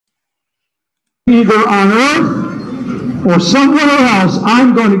either on earth or somewhere else,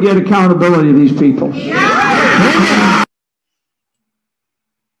 I'm going to get accountability of these people. Yeah.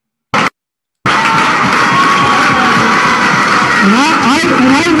 And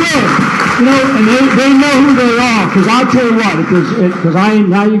I will, you know, and they know who they are, because I'll tell you what, because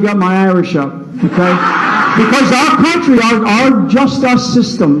now you got my Irish up, okay? Because our country, our just us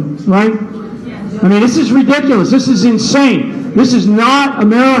system, right? I mean, this is ridiculous. This is insane. This is not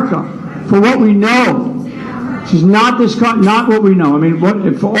America for what we know. This is not not what we know. I mean,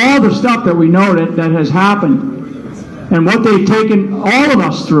 for all the stuff that we know that has happened and what they've taken all of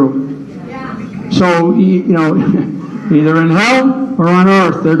us through. So, you know, either in hell or on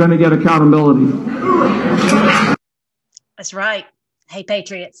earth, they're going to get accountability. That's right. Hey,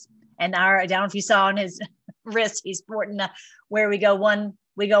 Patriots. And I don't know if you saw on his wrist, he's sporting a "Where We Go One,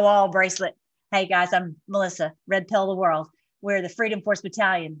 We Go All" bracelet. Hey, guys, I'm Melissa, Red Pill of the World. We're the Freedom Force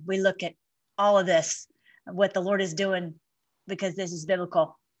Battalion. We look at all of this, what the Lord is doing, because this is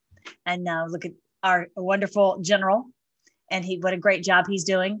biblical. And now look at our wonderful general, and what a great job he's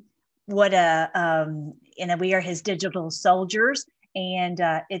doing. What we are his digital soldiers, and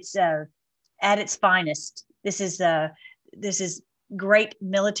it's at its finest. This is great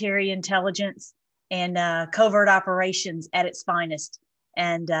military intelligence and covert operations at its finest.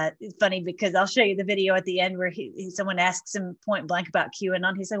 And it's funny because I'll show you the video at the end where someone asks him point blank about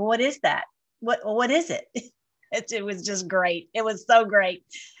QAnon. He said, "Well, what is that? What is it?" It was just great. It was so great.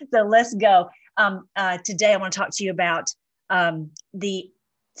 So let's go. Today I want to talk to you about the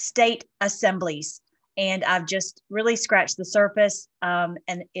state assemblies. And I've just really scratched the surface. And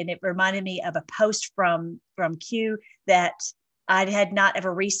it reminded me of a post from Q that I had not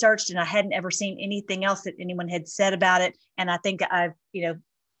ever researched, and I hadn't ever seen anything else that anyone had said about it. And I think I've,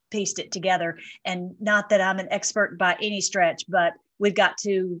 pieced it together. And not that I'm an expert by any stretch, but we've got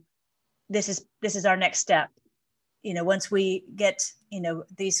to, this is our next step. Once we get,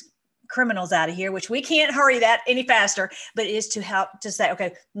 these criminals out of here, which we can't hurry that any faster, but it is to help to say,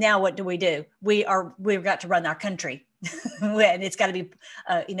 okay, now what do? We've got to run our country. And it's got to be,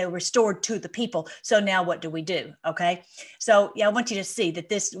 restored to the people. So now what do we do? Okay. So I want you to see that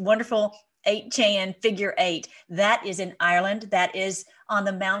this wonderful 8-chan figure 8, that is in Ireland. That is on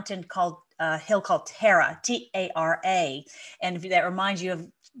the mountain called hill called Tara, Tara. And if that reminds you of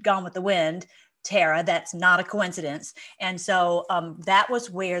Gone with the Wind, Tara, that's not a coincidence. And so that was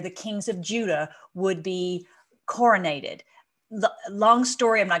where the kings of Judah would be coronated. Long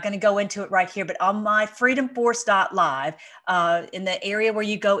story, I'm not going to go into it right here, but on my freedomforce.live, in the area where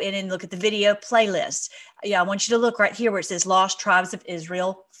you go in and look at the video playlist, I want you to look right here where it says Lost Tribes of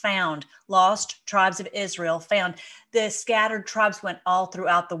Israel Found. Lost Tribes of Israel Found. The scattered tribes went all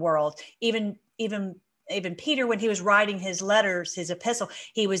throughout the world. Even Peter, when he was writing his letters, his epistle,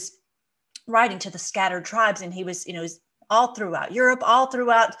 he was writing to the scattered tribes, and he was, all throughout Europe, all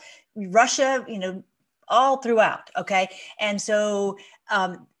throughout Russia, all throughout. Okay. And so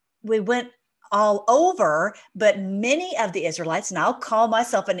we went all over, but many of the Israelites, and I'll call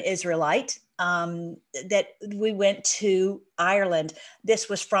myself an Israelite, that we went to Ireland. This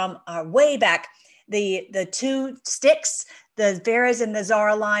was from way back. The two sticks, the Veras and the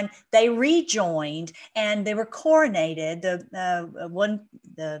Zara line, they rejoined and they were coronated.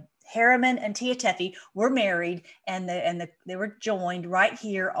 The Harriman and Tia Teffy were married, and they were joined right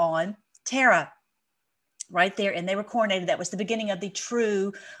here on Tara. Right there, and they were coronated. That was the beginning of the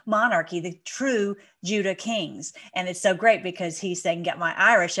true monarchy, the true Judah kings. And it's so great because he's saying, "Get my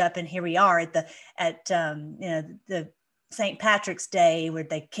Irish up," and here we are at the St. Patrick's Day, where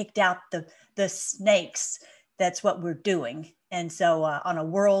they kicked out the snakes. That's what we're doing, and so on a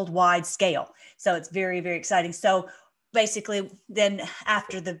worldwide scale. So it's very, very exciting. So basically, then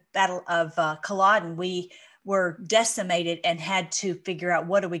after the Battle of Culloden, we were decimated and had to figure out,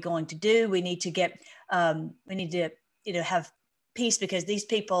 what are we going to do? We need to get have peace, because these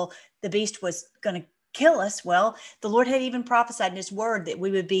people, the beast was going to kill us. Well, the Lord had even prophesied in his word that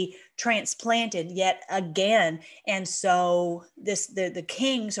we would be transplanted yet again. And so the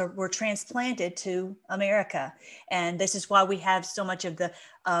kings were transplanted to America. And this is why we have so much of the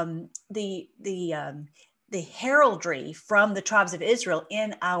heraldry from the tribes of Israel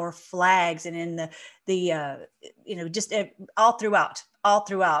in our flags and in just all throughout.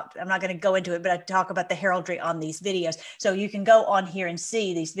 I'm not going to go into it, but I talk about the heraldry on these videos. So you can go on here and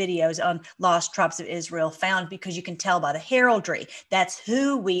see these videos on Lost Tribes of Israel Found, because you can tell by the heraldry. That's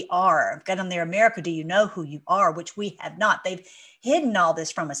who we are. Got on there, America, do you know who you are? Which we have not. They've hidden all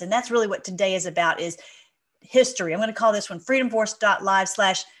this from us. And that's really what today is about, is history. I'm going to call this one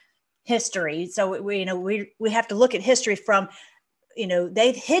freedomforce.live/history. So we have to look at history from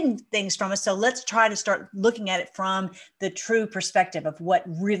they've hidden things from us. So let's try to start looking at it from the true perspective of what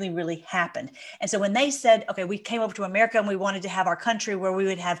really, really happened. And so when they said, okay, we came over to America and we wanted to have our country where we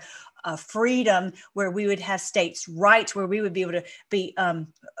would have freedom, where we would have states' rights, where we would be able to be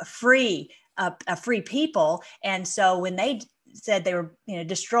free, a free people. And so when they said they were,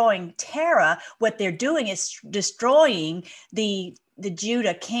 destroying Terra, what they're doing is destroying the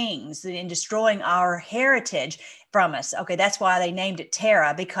Judah kings and destroying our heritage from us. Okay, that's why they named it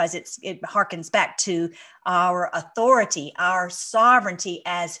Terra, because it harkens back to our authority, our sovereignty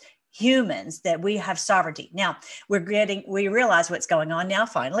as humans, that we have sovereignty. Now we realize what's going on now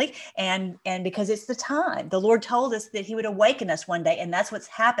finally, and because it's the time. The Lord told us that he would awaken us one day, and that's what's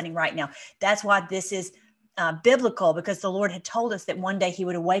happening right now. That's why this is biblical, because the Lord had told us that one day he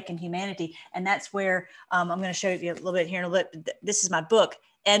would awaken humanity. And that's where I'm going to show you a little bit here in a little bit. This is my book,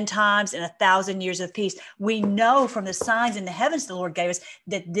 End Times and 1,000 Years of Peace. We know from the signs in the heavens the Lord gave us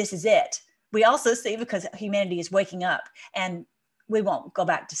that this is it. We also see, because humanity is waking up, and we won't go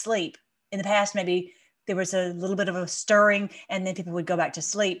back to sleep. In the past, maybe there was a little bit of a stirring, and then people would go back to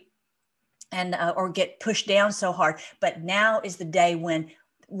sleep and or get pushed down so hard. But now is the day when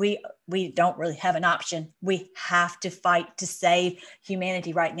we don't really have an option. We have to fight to save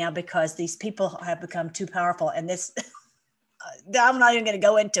humanity right now, because these people have become too powerful. And this, I'm not even going to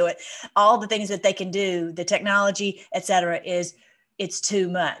go into it. All the things that they can do, the technology, et cetera, it's too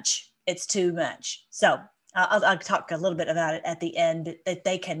much. It's too much. So I'll talk a little bit about it at the end, that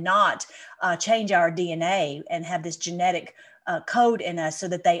they cannot change our DNA and have this genetic code in us so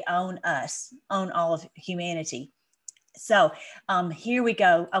that they own us, own all of humanity. So here we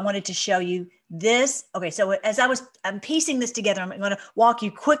go. I wanted to show you this. Okay, so as I'm piecing this together, I'm going to walk you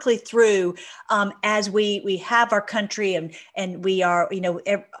quickly through as we have our country, and we are,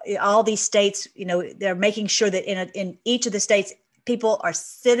 all these states, they're making sure that in each of the states, people are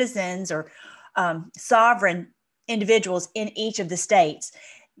citizens or sovereign individuals in each of the states.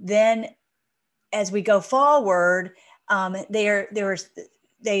 Then as we go forward, the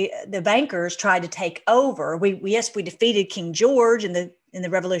bankers tried to take over. We defeated King George in the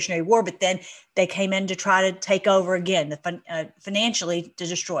Revolutionary War, but then they came in to try to take over again, financially to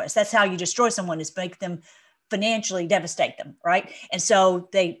destroy us. That's how you destroy someone, is make them financially devastate them, right? And so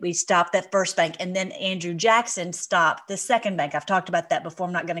we stopped that first bank, and then Andrew Jackson stopped the second bank. I've talked about that before.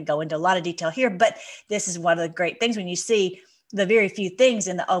 I'm not going to go into a lot of detail here, but this is one of the great things when you see the very few things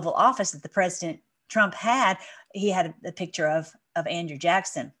in the Oval Office that the President Trump had. He had a picture of Andrew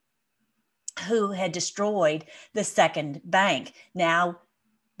Jackson, who had destroyed the second bank. Now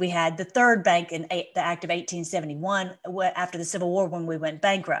we had the third bank in the Act of 1871 after the Civil War, when we went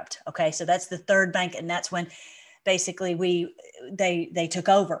bankrupt. Okay, so that's the third bank, and that's when basically they took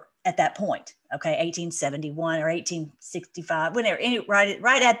over at that point. Okay, 1871 or 1865, whenever,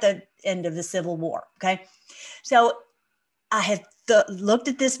 right at the end of the Civil War. Okay, so I have looked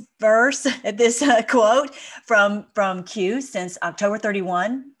at this verse, at this quote from Q since October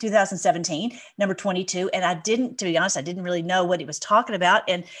 31, 2017, number 22. And to be honest, I didn't really know what he was talking about.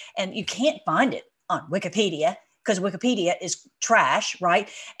 And you can't find it on Wikipedia, because Wikipedia is trash, right?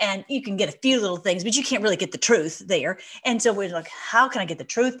 And you can get a few little things, but you can't really get the truth there. And so we're like, how can I get the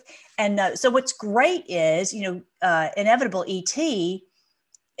truth? And so what's great is, Inevitable ET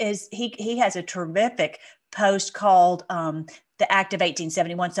is he has a terrific post called the Act of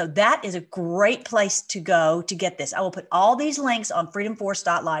 1871. So that is a great place to go to get this. I will put all these links on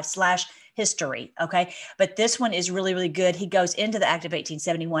freedomforce.live/history. Okay. But this one is really, really good. He goes into the Act of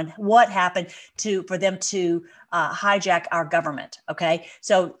 1871, what happened for them to hijack our government. Okay.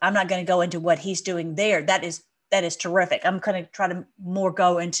 So I'm not going to go into what he's doing there. That is terrific. I'm going to try to more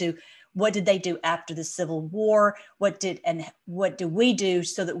go into what did they do after the Civil War? What do we do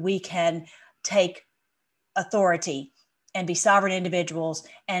so that we can take authority and be sovereign individuals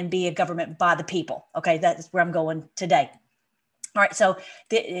and be a government by the people? Okay, that's where I'm going today. All right, so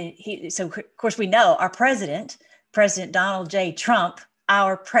of course we know our President Donald J. Trump,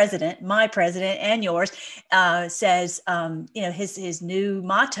 our president, my president, and yours, says, his new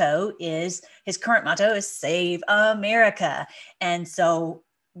motto his current motto is "Save America," and so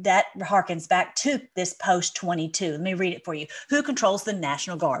that harkens back to this post 22. Let me read it for you. Who controls the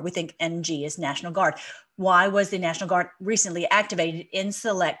National Guard? We think NG is National Guard. Why was the National Guard recently activated in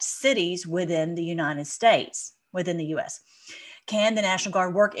select cities within the United States, within the U.S.? Can the National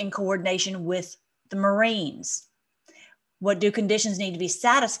Guard work in coordination with the Marines? What do conditions need to be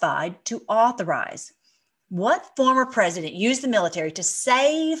satisfied to authorize? What former president used the military to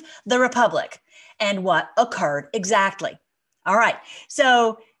save the Republic? And what occurred exactly? All right.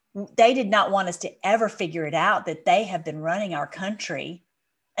 So They did not want us to ever figure it out that they have been running our country.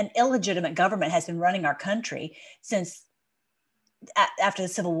 An illegitimate government has been running our country since after the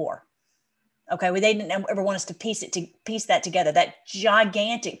Civil War. Okay, well, they didn't ever want us to piece that together, that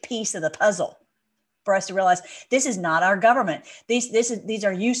gigantic piece of the puzzle, for us to realize this is not our government. These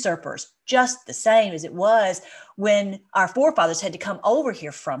are usurpers, just the same as it was when our forefathers had to come over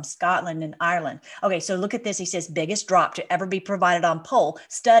here from Scotland and Ireland. Okay, so look at this. He says, biggest drop to ever be provided on poll,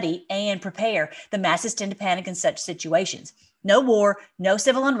 study and prepare. The masses tend to panic in such situations. No war, no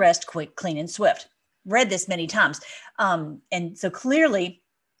civil unrest, quick, clean, and swift. Read this many times. And so clearly,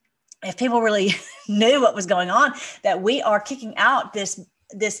 if people really knew what was going on, that we are kicking out this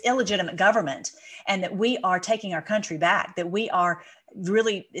illegitimate government, and that we are taking our country back, that we are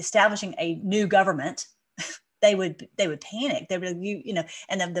really establishing a new government, they would panic. They would,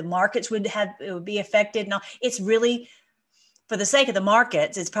 and then the markets would be affected. No, it's really, for the sake of the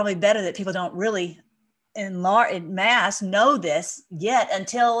markets, it's probably better that people don't really in mass know this yet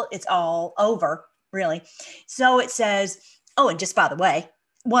until it's all over, really. So it says, oh, and just by the way,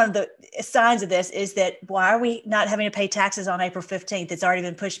 one of the signs of this is that why are we not having to pay taxes on April 15th? It's already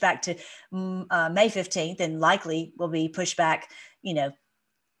been pushed back to May 15th, and likely will be pushed back,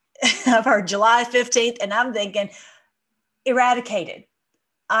 I've heard July 15th, and I'm thinking eradicated,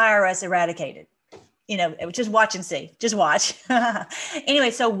 IRS eradicated, just watch and see, just watch.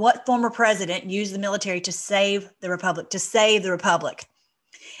 Anyway, so what former president used the military to save the republic?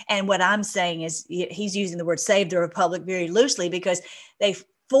 And what I'm saying is he's using the word save the republic very loosely, because they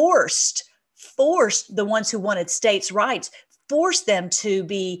forced the ones who wanted states' rights, forced them to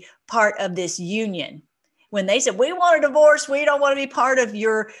be part of this union. When they said, we want a divorce, we don't want to be part of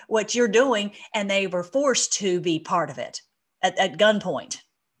what you're doing. And they were forced to be part of it at gunpoint.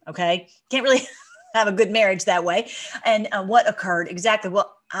 Okay. Can't really have a good marriage that way. And what occurred exactly?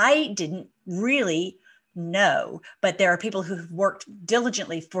 Well, I didn't really know, but there are people who've worked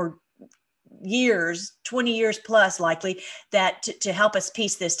diligently for years, 20 years plus likely, that to help us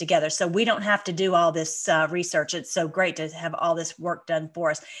piece this together. So we don't have to do all this research. It's so great to have all this work done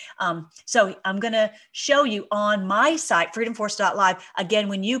for us. So I'm going to show you on my site, freedomforce.live. Again,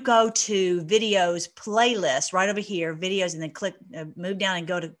 when you go to videos playlist right over here, videos, and then click, move down and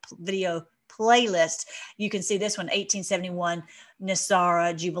go to video playlist, you can see this one, 1871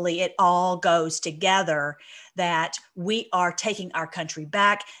 Nasara Jubilee. It all goes together, that we are taking our country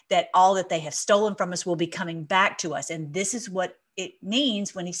back, that all that they have stolen from us will be coming back to us. And this is what it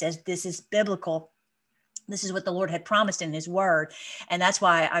means when he says this is biblical. This is what the Lord had promised in his word. And that's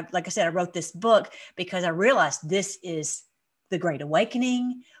why, like I said, I wrote this book, because I realized this is the Great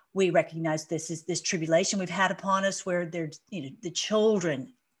Awakening. We recognize this is this tribulation we've had upon us, where there's, the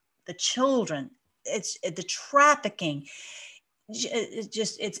children, it's the trafficking.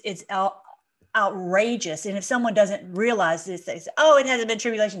 It's outrageous. And if someone doesn't realize this, they say, oh, it hasn't been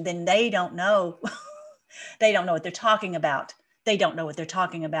tribulation, then they don't know. They don't know what they're talking about. They don't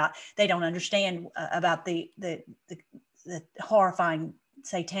understand about the horrifying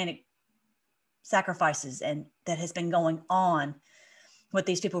satanic sacrifices and that has been going on, what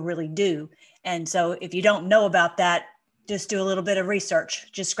these people really do. And so if you don't know about that, just do a little bit of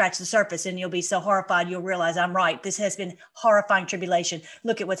research, just scratch the surface, and you'll be so horrified, you'll realize I'm right. This has been horrifying tribulation.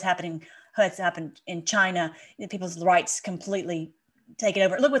 Look at what's happened in China. People's rights completely taken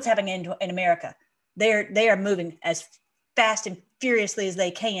over. Look what's happening in America. They are moving as fast and furiously as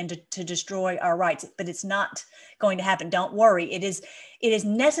they can to destroy our rights, but it's not going to happen. Don't worry. It is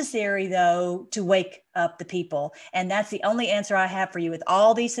necessary, though, to wake up the people. And that's the only answer I have for you. With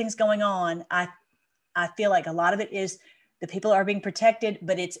all these things going on, I feel like a lot of it is the people are being protected,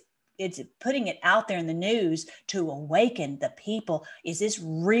 but it's putting it out there in the news to awaken the people. Is this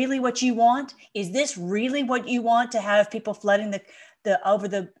really what you want? Is this really what you want, to have people flooding over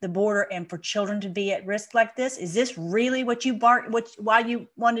the border and for children to be at risk like this? Is this really what you why you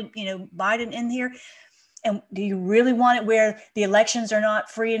wanted, Biden in here? And do you really want it where the elections are not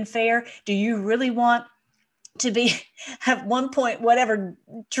free and fair? Do you really want to have 1 point whatever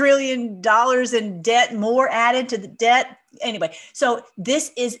trillion dollars in debt more added to the debt? Anyway, so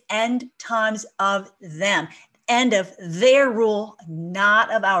this is end times of them, end of their rule,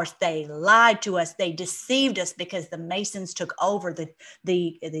 not of ours. They lied to us. They deceived us, because the Masons took over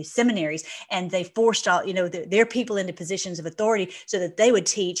the seminaries, and they forced all, their people into positions of authority so that they would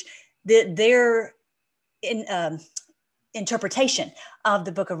teach their interpretation of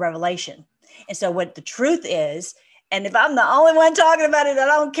the book of Revelation. And so what the truth is, and if I'm the only one talking about it, I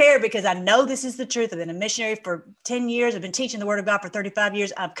don't care, because I know this is the truth. I've been a missionary for 10 years. I've been teaching the word of God for 35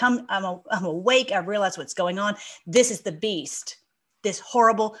 years. I'm awake. I realize what's going on. This is the beast. this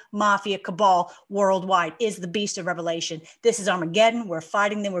horrible mafia cabal worldwide is the beast of Revelation. This is Armageddon. We're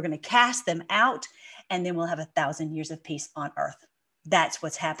fighting them. We're going to cast them out, and then we'll have 1,000 years of peace on earth. That's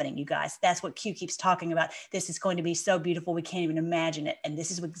what's happening, you guys. That's what Q keeps talking about. This is going to be so beautiful. We can't even imagine it. And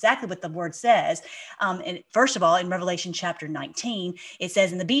this is exactly what the word says. And first of all, in Revelation chapter 19, it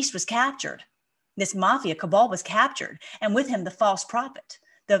says, and the beast was captured. This mafia cabal was captured, and with him the false prophet.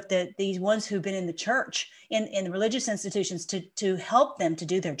 These ones who've been in the church, in the religious institutions to help them to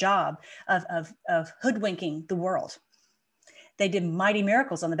do their job of hoodwinking the world. They did mighty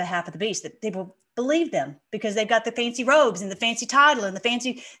miracles on the behalf of the beast that people believed them because they've got the fancy robes and the fancy title and the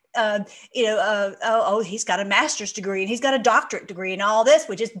fancy, he's got a master's degree and he's got a doctorate degree and all this,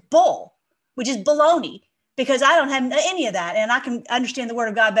 which is baloney. Because I don't have any of that, and I can understand the word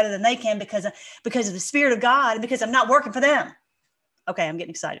of God better than they can because of the Spirit of God, and because I'm not working for them. Okay, I'm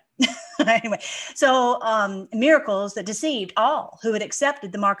getting excited. Anyway, so miracles that deceived all who had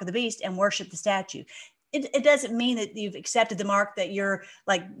accepted the mark of the beast and worshiped the statue. It doesn't mean that you've accepted the mark that you're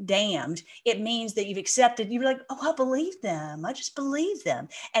like damned. It means that you've accepted, you're like, oh, I believe them. I just believe them.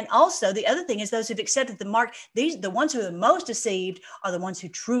 And also the other thing is those who've accepted the mark, the ones who are the most deceived are the ones who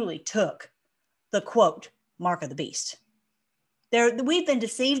truly took the quote, mark of the beast. We've been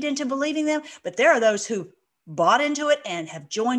deceived into believing them, but there are those who bought into it and have joined